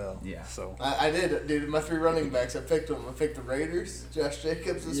in the NFL. Yeah. So I did, dude. My 3 running backs, I picked them. I picked the Raiders, Josh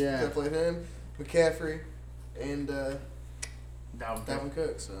Jacobs, Yeah. I played him, McCaffrey, and Dalvin Cook. Dalvin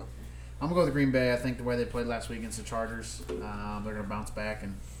Cook. So I'm gonna go with Green Bay. I think the way they played last week against the Chargers, they're gonna bounce back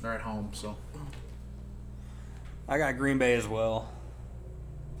and they're at home. So I got Green Bay as well.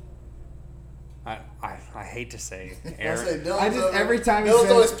 I hate to say I say Aaron. Dylan's every time he Dylan's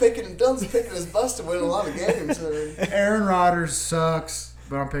says- always picking. Dylan's picking his bus to win a lot of games. So, Aaron Rodgers sucks.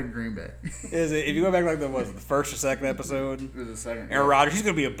 But I'm picking Green Bay. Is it? If you go back like the first or second episode, It was the second. Aaron Rodgers, he's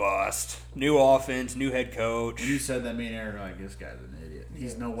gonna be a bust. New offense, new head coach. When you said that, me and Aaron were like, this guy's an idiot.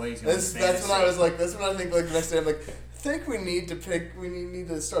 He's no way he's going to That's when I was like, that's when I think like the next day I'm like, I think we need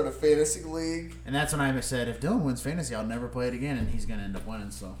to start a fantasy league. And that's when I said, if Dylan wins fantasy, I'll never play it again, and he's going to end up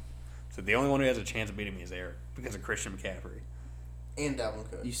winning. So The only one who has a chance of beating me is Eric because of Christian McCaffrey. And Dalvin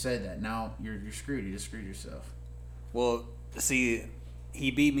Cook. you said that. Now you're screwed. You just screwed yourself. Well, see, he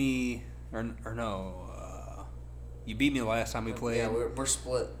beat me, or no, you beat me the last time we played. Yeah, we're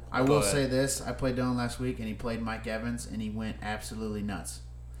split. I will But- say this. I played Dylan last week, and he played Mike Evans, and he went absolutely nuts.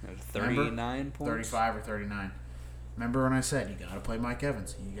 39 points. 35 or 39. Remember when I said, you got to play Mike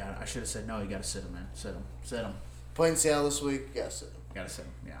Evans? I should have said, no, you got to sit him, man. Sit him. Playing Seattle this week, yes. Got to sit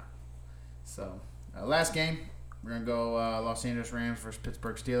him, yeah. So, last game, we're going to go Los Angeles Rams versus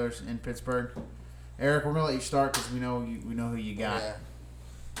Pittsburgh Steelers in Pittsburgh. Eric, we're going to let you start because we know who you got. Yeah.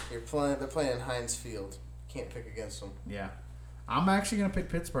 They're playing in Heinz Field. Can't pick against them. Yeah. I'm actually going to pick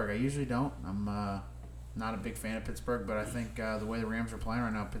Pittsburgh. I usually don't. I'm not a big fan of Pittsburgh, but I think the way the Rams are playing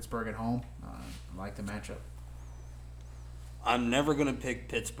right now, Pittsburgh at home, I like the matchup. I'm never going to pick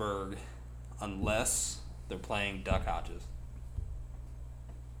Pittsburgh unless they're playing Duck Hodges.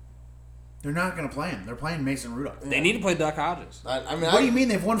 They're not going to play him. They're playing Mason Rudolph. They need to play Duck Hodges. I mean, What do you mean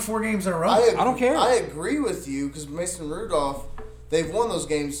they've won 4 games in a row? I don't care. I agree with you because Mason Rudolph, they've won those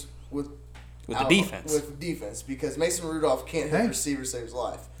games with the defense. With defense because Mason Rudolph can't hit Hey. receiver save his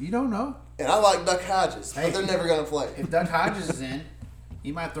life. You don't know. And I like Duck Hodges, Hey. but they're never going to play. If Duck Hodges is in,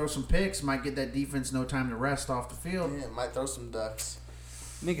 he might throw some picks, might get that defense no time to rest off the field. Yeah, might throw some ducks.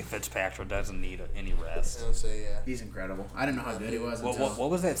 Minka Fitzpatrick doesn't need any rest. And say yeah. He's incredible. I didn't know how good he was What, until what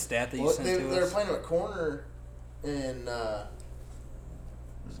was that stat that you Well, sent they to were us? playing him at corner in was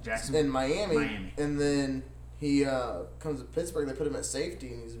it Jackson? in Miami, Miami. and then he comes to Pittsburgh. They put him at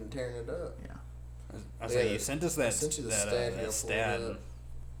safety, and he's been tearing it up. Yeah. I say Yeah, you sent us I that, sent you the that, stat here, that pull it stat. up.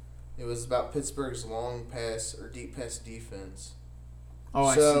 It was about Pittsburgh's long pass or deep pass defense. Oh,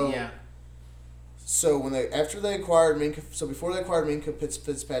 I So- see. Yeah. So before they acquired Minka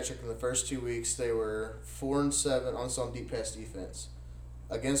Fitzpatrick in the first 2 weeks, they were 4-7 on deep pass defense.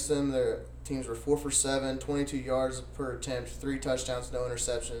 Against them, their teams were 4 for 7, 22 yards per attempt, 3 touchdowns, no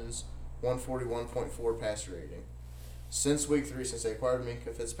interceptions, 141.4 passer rating. Since week 3, since they acquired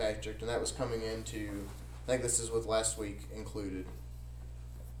Minka Fitzpatrick, and that was coming into, I think this is with last week included.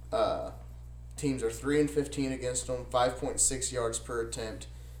 Teams are 3-15 against them, 5.6 yards per attempt,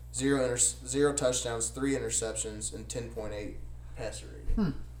 0 touchdowns, 3 interceptions, and 10.8 passer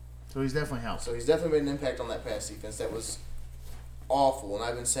rating. So he's definitely helped. So he's definitely made an impact on that pass defense. That was awful, and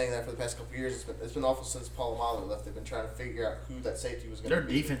I've been saying that for the past couple of years. It's been awful since Polamalu left. They've been trying to figure out who that safety was going to Their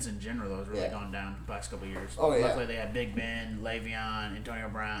be. defense in general though has really Yeah. gone down the past couple of years. Oh, yeah. Luckily they had Big Ben, Le'Veon, Antonio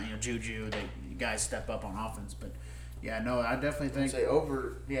Brown, Juju. You guys step up on offense, but yeah, no, I definitely think. Say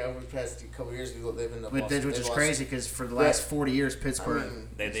over the past couple of years, they've ended up Which losing. is They've lost- crazy because for the last 40 years, Pittsburgh. I mean,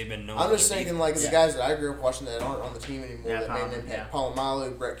 They've been known. I'm for just their thinking defense. like the guys that I grew up watching that aren't on the team anymore Yeah, that made an Palmer, impact. yeah.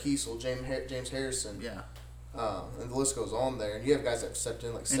 Polamalu, Brett Kiesel, James Harrison. Yeah. And the list goes on there. And you have guys that stepped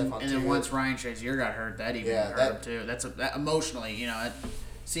in like And, Stephon and then Tuitt. once Ryan Shazier got hurt, that even Yeah, hurt that- him too. That emotionally,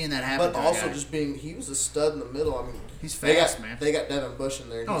 seeing that happen. But to a also guy. just he was a stud in the middle. I mean, He's they fast, got, man. They got Devin Bush in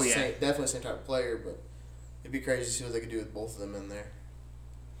there. And Oh, he's yeah. definitely the same type of player, but it'd be crazy to see what they could do with both of them in there.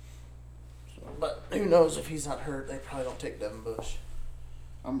 But who knows if he's not hurt? They probably don't take Devin Bush.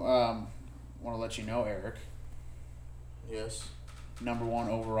 Want to let you know, Eric, Yes, number 1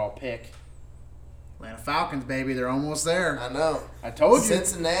 overall pick. Atlanta Falcons, baby, they're almost there. I know. I told you.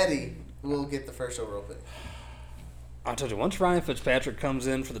 Cincinnati will get the first overall pick. I told you, once Ryan Fitzpatrick comes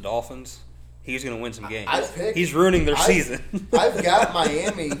in for the Dolphins, he's going to win some games. picked- He's ruining their I've- season. I've got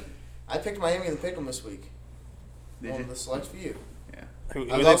Miami. I picked Miami in the pick'em this week. Did One you? of the select few. Yeah. Who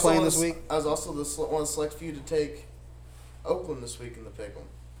I are was they also playing one this of the- week? I was also one of the select few to take Oakland this week in the pick'em.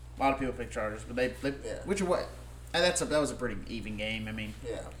 A lot of people pick Chargers, but they Yeah. which way? That was a pretty even game. I mean,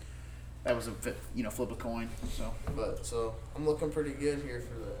 Yeah. that was flip a coin. So I'm looking pretty good here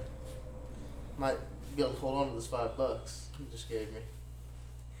for the. Might be able to hold on to this $5 you just gave me.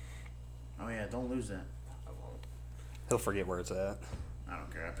 oh yeah, don't lose that. I won't. He'll forget where it's at. I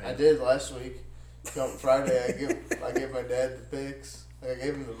don't care. I I paid. did last week. Come Friday, I gave my dad the picks. I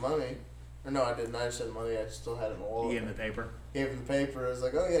gave him the money. Or no, I didn't. I just had the money. I still had it in the You wallet. gave him the paper. Gave him the paper. I was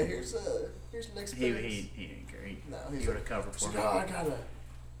like, oh yeah, here's the next He picks. didn't care. No, He he's would like, have covered he's for like, me. oh, I gotta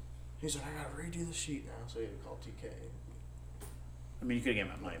redo the sheet now. So he had to call TK. I mean, you could have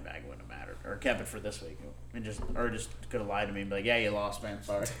given my money back. It wouldn't have mattered. Or kept it for this week. And just could have lied to me and be like, yeah, you lost, man.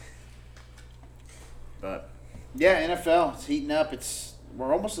 Sorry. But, yeah, NFL. It's heating up. It's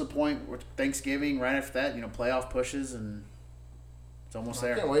we're almost to the point where Thanksgiving, right after that, playoff pushes, and it's almost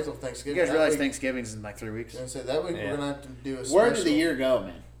there. I can't wait till Thanksgiving. You guys realize week, Thanksgiving's in like 3 weeks? I was gonna say, that week we're going to have to do a special. Where did the year go,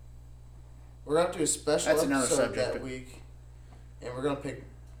 man? We're going to have to do a special That's another episode subject, that but- week. And we're going to pick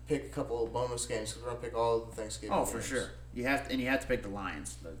a couple of bonus games because we're going to pick all of the Thanksgiving Oh, games. for sure. You have to pick the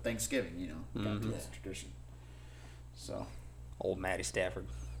Lions. The Thanksgiving, that's tradition. So Old Matty Stafford.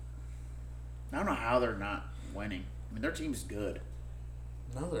 I don't know how they're not winning. I mean, their team's good.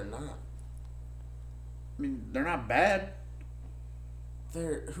 No, they're not. I mean, they're not bad.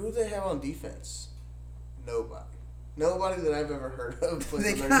 Who do they have on defense? Nobody. Nobody that I've ever heard of. plays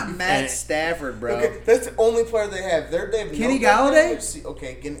They on their got defense. Matt Stafford, bro. Okay, that's the only player they have. They have Kenny no Galladay? receiver.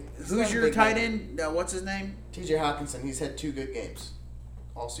 Okay, he's not Who's a your big tight name. end? What's his name? T.J. Hawkinson. He's had 2 good games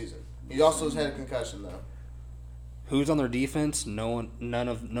all season. He also has had a concussion though. Who's on their defense? None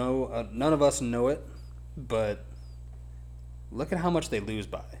of us know it, but look at how much they lose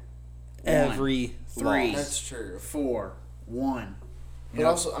by. Every 3, loss. That's true. 4, 1. But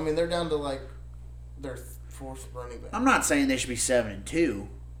also, I mean, they're down to like their 4th running back. I'm not saying they should be 7-2,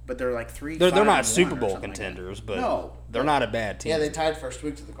 but they're like 3. They're 5, not and Super 1 or Bowl something like that. contenders, but No. they're not a bad team. Yeah, they tied first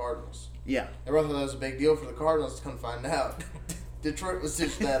week to the Cardinals. Yeah. Everyone thought that was a big deal for the Cardinals to come find out. Detroit was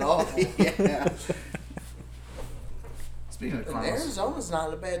just that awful. Yeah. Speaking of And Cardinals, Arizona's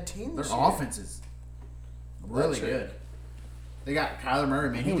not a bad team their this year. offense is really true. good. They got Kyler Murray,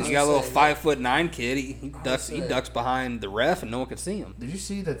 man. He He's just, got a little say, 5'9" kid. He say- ducks behind the ref, and no one can see him. did you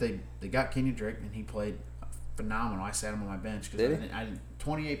see that they got Kenny Drake, and he played phenomenal. I sat him on my bench Did because I did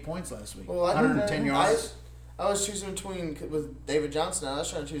 28 points last week. Well, I 110 yards. I was choosing between with David Johnson. I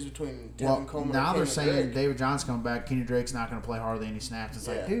was trying to choose between Tevin Well, Coleman. now and they're Kenyon saying Drake. David Johnson coming back. Kenny Drake's not going to play hardly any snaps. It's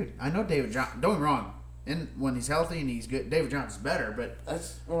Yeah. like, dude, I know David Johnson. Don't get me wrong. And when he's healthy and he's good, David Johnson's better. But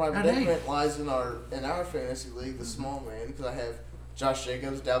That's where my God dang. predicament lies in our fantasy league, the small man, because I have Josh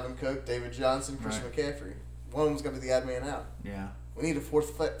Jacobs, Dalvin Cook, David Johnson, Christian Right. McCaffrey. One of them's going to be the odd man out. yeah, We need a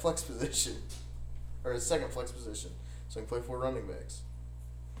 4th flex position, or a 2nd flex position, so we can play 4 running backs.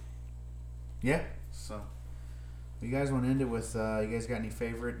 yeah. So, you guys want to end it with? You guys got any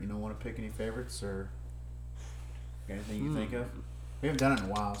favorite? Want to pick any favorites or got anything you think of? We haven't done it in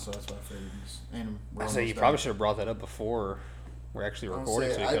a while, so that's why I figured. And we're I say almost you done. probably should have brought that up before we're actually I'll recording,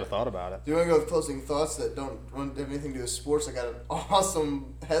 say, so you could have thought about it. Do you want to go with closing thoughts that don't have anything to do with sports? I got an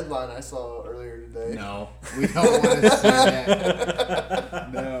awesome headline I saw earlier today. No, we don't want to say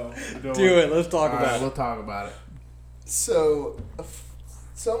that. No, Do it. Let's talk All about right, it. we'll talk about it. So,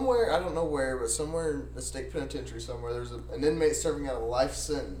 somewhere, I don't know where, but somewhere in the state penitentiary somewhere, there's an inmate serving out a life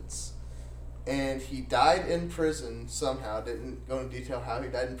sentence. And he died in prison somehow. Didn't go into detail how he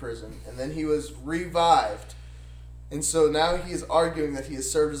died in prison. And then he was revived. And so now he is arguing that he has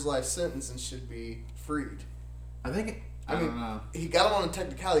served his life sentence and should be freed. I think. I don't know. He got him on a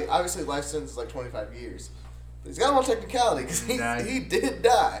technicality. Obviously, life sentence is like 25 years. But he's got him on technicality because Died. he did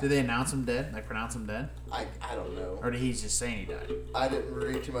die. Did they announce him dead? Like pronounce him dead? I don't know. Or did he just saying he died? I didn't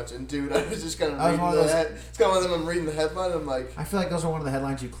read too much into it. I was just kind of I was reading one of the those- head. It's kind of one of them. I'm reading the headline. And I'm like, I feel like those are one of the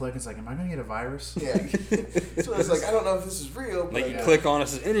headlines you click. It's like, am I going to get a virus? yeah. So I was like, I don't know if this is real. But Like you click on it,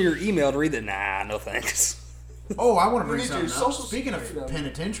 says enter your email to read it. Nah, no thanks. Oh, I want to You bring need your something up. social Speaking of security number.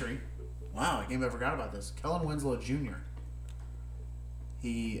 penitentiary, wow, I can't believe I forgot about this. Kellen Winslow Jr.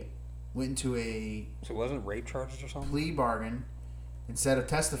 He went into a So it wasn't rape charges or something? plea bargain. Instead of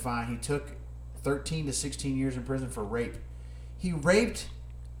testifying, he took 13 to 16 years in prison for rape. He raped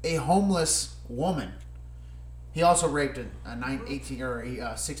a homeless woman. He also raped a 18 or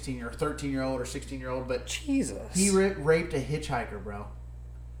a 16 or 13-year-old or 16-year-old, but Jesus. he raped a hitchhiker, bro.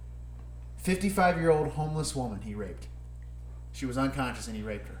 55-year-old homeless woman he raped. She was unconscious and he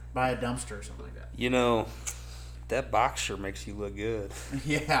raped her by a dumpster or something like that. You know, that box sure makes you look good.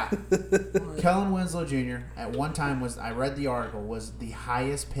 Yeah. Kellen Winslow Jr. at one time I read the article, was the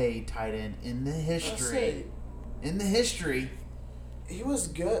highest paid tight end in the history. In the history. he was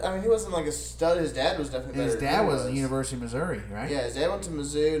good. I mean, he wasn't like a stud. His dad was definitely And better. his than dad he was at the University of Missouri, right? Yeah, his dad went to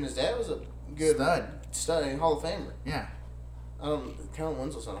Mizzou, and his dad was a good Stud. and Hall of Famer. Yeah. Kellen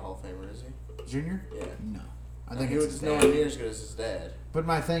Winslow's not a Hall of Famer, is he? Junior? Yeah. No. I I think he it's was his nowhere dad. near as good as his dad. But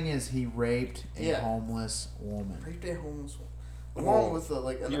my thing is, he raped a Yeah. homeless woman. Raped a homeless woman. Along with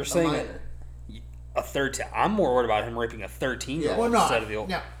a You're a saying minor. A 13. I'm more worried about him raping a 13-year-old Yeah. Well, no, instead of the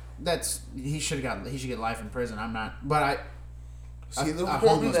old. he should get life in prison. I'm not, but See the a one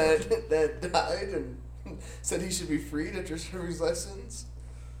homeless that died and said he should be freed after serving his lessons.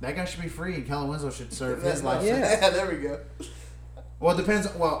 that guy should be free, and Kellen Winslow should serve his That- life. Yeah, there we go. Well, it depends.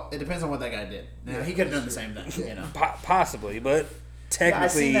 Well, it depends on what that guy did. Now, he could have done the same thing, you know. Possibly, but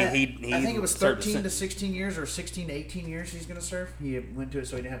technically I think it was served 13 to sentence. 16 years or 16 to 18 years he's going to serve. He went to it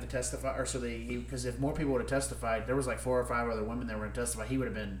so he didn't have to testify, or so because if more people would have testified, there was like 4 or 5 other women that were going to testify. He would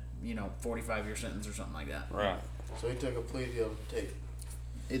have been 45-year sentence or something like that. Right. So he took a plea deal to take.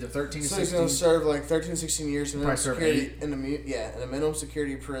 Either 13 to So he's 16. going to serve like 13, 16 years in Probably minimum serve security in a minimum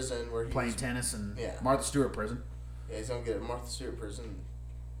security prison where he's Playing tennis and Yeah. Martha Stewart prison. Yeah, he's going to get a Martha Stewart prison.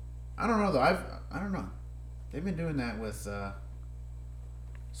 I don't know though. I don't know. They've been doing that with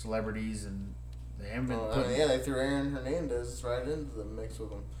celebrities, and they haven't been. Well, they threw Aaron Hernandez right into the mix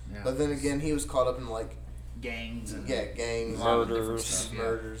with him. Yeah. But then again, he was caught up in like gangs and gangs, a lot of different Murders. stuff, yeah.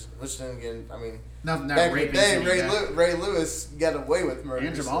 murders. Which then again, I mean, Not back in the raping day, somebody, Ray Lewis got away with murder.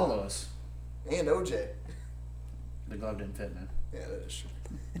 and Jamal Lewis. And OJ. The glove didn't fit, man. Yeah, that is true.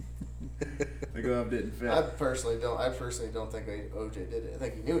 The glove didn't fit. I personally don't think OJ did it. I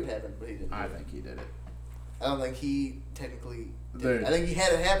think he knew it happened, but he didn't. I do it. think he did it. I don't think he technically did Dude. it. I think he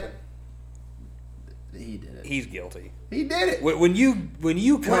had it happen. He did it. He's guilty. He did it. When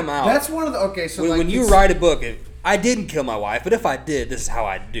you come out, That's one of the So when you it's- write a book, I didn't kill my wife, but if I did, this is how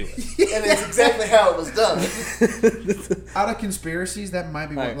I'd do it. And it's exactly how it was done. out of conspiracies, that might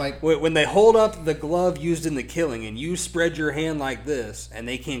be what, like when they hold up the glove used in the killing, and you spread your hand like this, and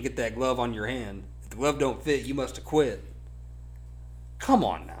they can't get that glove on your hand. If the glove don't fit, you must have quit. Come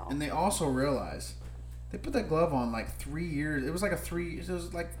on now. And they also realize they put that glove on like 3 years. It was like It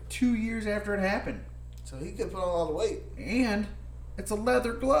was like 2 years after it happened, So he could put on all the weight. and it's a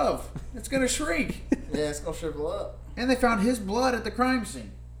leather glove. It's gonna shrink. Yeah, it's gonna shrivel up. And they found his blood at the crime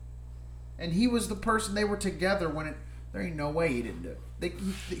scene, and he was the person. They were together when it. There ain't no way he didn't do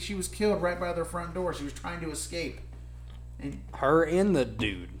it. She was killed right by their front door. She was trying to escape, and Her and the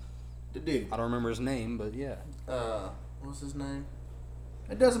dude. the dude. I don't remember his name, but yeah. What's his name?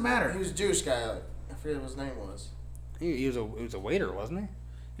 It doesn't matter. He was a Jewish guy. I forget what his name was. He was a waiter, wasn't he?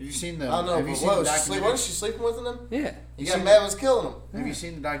 Have you seen the? I don't know, Have you but seen what the was she documentary? was she sleeping with him? Yeah. He You got seen mad and was killing him. Have you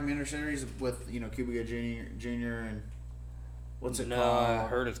seen the documentary series with Cuba Gooding Jr. and what's it No, called? I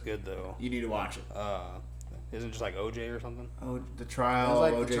heard it's good though. You need to watch it. Isn't it just like OJ or something? Oh, the It trial was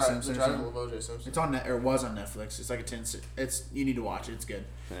like of the O.J. Simpson. the or trial something. of O.J. Simpson. It's on net, or it was on Netflix. It's like a 10. It's you need to watch it. It's good.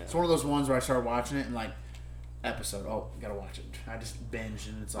 Yeah. It's one of those ones where I started watching it and like episode. Oh, gotta watch it. I just binged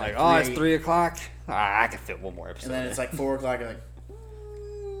and it's like It's 3 o'clock. I can fit one more episode. and then it's like 4 o'clock. And like, oh,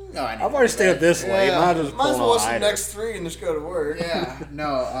 I need I've to already go stayed to up this late. Yeah, Might as well might as well watch the hider. next 3 and just go to work. bed. Yeah,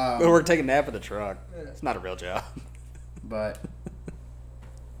 no. Go to work, take a nap in the truck. It's not a real job. But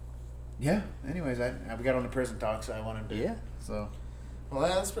yeah. Anyways, we got on the prison talk, so I wanted to. Yeah. So Well,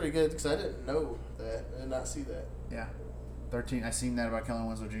 that's pretty good because I didn't know that. I did not see that. yeah, 13. I seen that about Kellen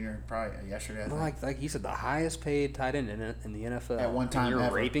Winslow Jr. probably yesterday. I Well, think. like you said, the highest paid tight end in the NFL. At one time And you're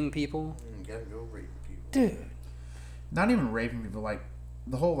ever. raping people, You gotta go rape people. dude. Not even raping people, like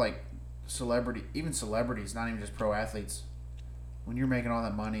the whole like celebrity, even celebrities, not even just pro athletes. When you're making all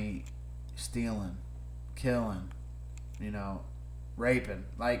that money, stealing, killing, raping,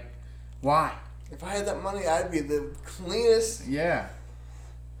 like why? If I had that money, I'd be the cleanest. Yeah,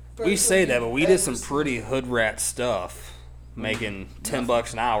 We say that, but we ever did some seen. pretty hood rat stuff, making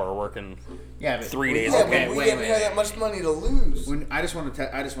 $10 an hour, working yeah. But 3 days Yeah, a but week. we didn't have that much money to lose. When I just want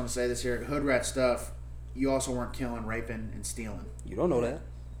to say this here, hood rat stuff. You also weren't killing, raping, and stealing. You don't know that.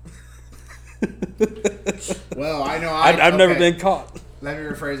 Well, I know. I've never been caught. Let me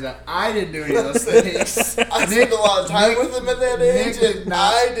rephrase that. I didn't do any of those things. I spent a lot of time Nick- with him at that Nick age, did and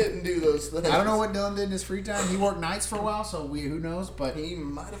not- I didn't do those things. I don't know what Dylan did in his free time. He worked nights for a while, so who knows? But He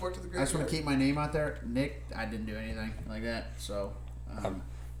might have worked at the I graveyard. just want to keep my name out there. Nick, I didn't do anything like that. So, I've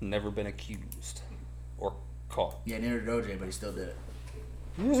never been accused or caught. yeah, neither did OJ, but he still did it.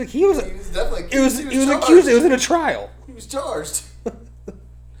 He was He was definitely accused. It was charged. accused. It was in a trial. He was charged.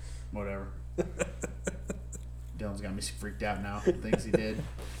 Whatever. Dylan's got me freaked out now. Things he did.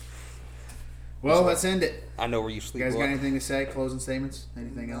 Well, let's end it. I know where you You sleep. guys got boy. anything to say? Closing statements?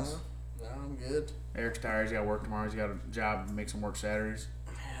 Anything else? No, I'm good. Eric's tired. He's got to work tomorrow. He's got a job. Makes him work Saturdays.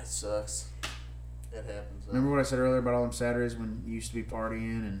 Yeah, it sucks. It happens. Though. Remember what I said earlier about all them Saturdays when you used to be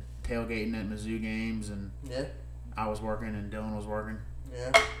partying and tailgating at Mizzou games, and Yeah, I was working and Dylan was working?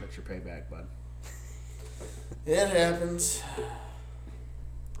 yeah. That's your payback, bud. It happens.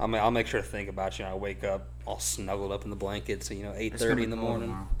 I'll make sure to think about you. I wake up all snuggled up in the blanket, so It's 8:30 gonna in be the cold morning.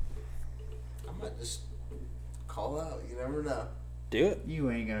 tomorrow. I might just call out. You never know. Do it. You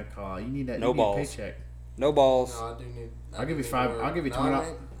ain't gonna call. You need that. No you need a balls. paycheck. No balls. No, I do need. I'll give you do five- need to work. I'll give you No, $20. I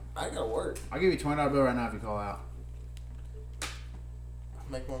ain't- I gotta work. I'll give you a $20 bill right now if you call out. I'll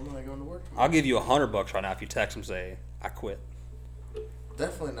make more money going to work tomorrow. I'll give you $100 right now if you text and say I quit.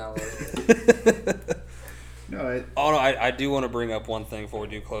 Definitely not working. No, Oh no, I do want to bring up one thing before we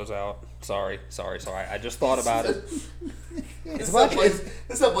do close out. Sorry. I just thought about it. It's how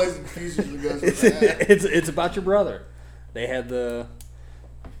plays confusion goes with that. It's about your brother. They had the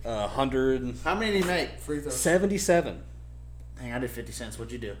 100. how many did he make? Free throws. 77 Dang, I did 50 cents.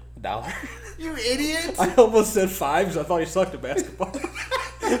 What'd you do? $1. You idiot! I almost said 5 because I thought he sucked at basketball.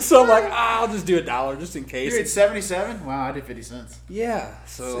 So I'm like, I'll just do $1 just in You case. did 77? Wow, I did 50 cents. Yeah.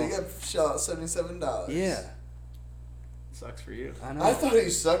 So you got shot $77. Yeah. Sucks for you. I know. I thought he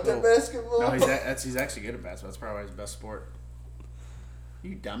sucked at basketball. No, he's actually good at basketball. That's probably his best sport.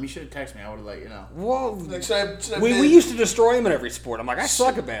 You dumb. You should have texted me. I would have let you know. Well, Like, should I we bid- used to destroy him in every sport. I'm like, I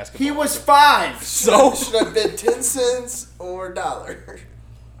suck at basketball. He was 5. So should I bid 10 cents or $1?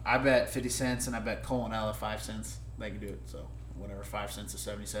 I bet 50 cents, and I bet Cole and Ella 5 cents. They can do it. So whatever 5 cents of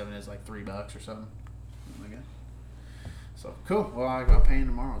 77 is, like $3 or something. Like that. So cool. Well, I'll pay him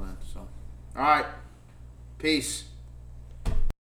tomorrow then. So all right. Peace.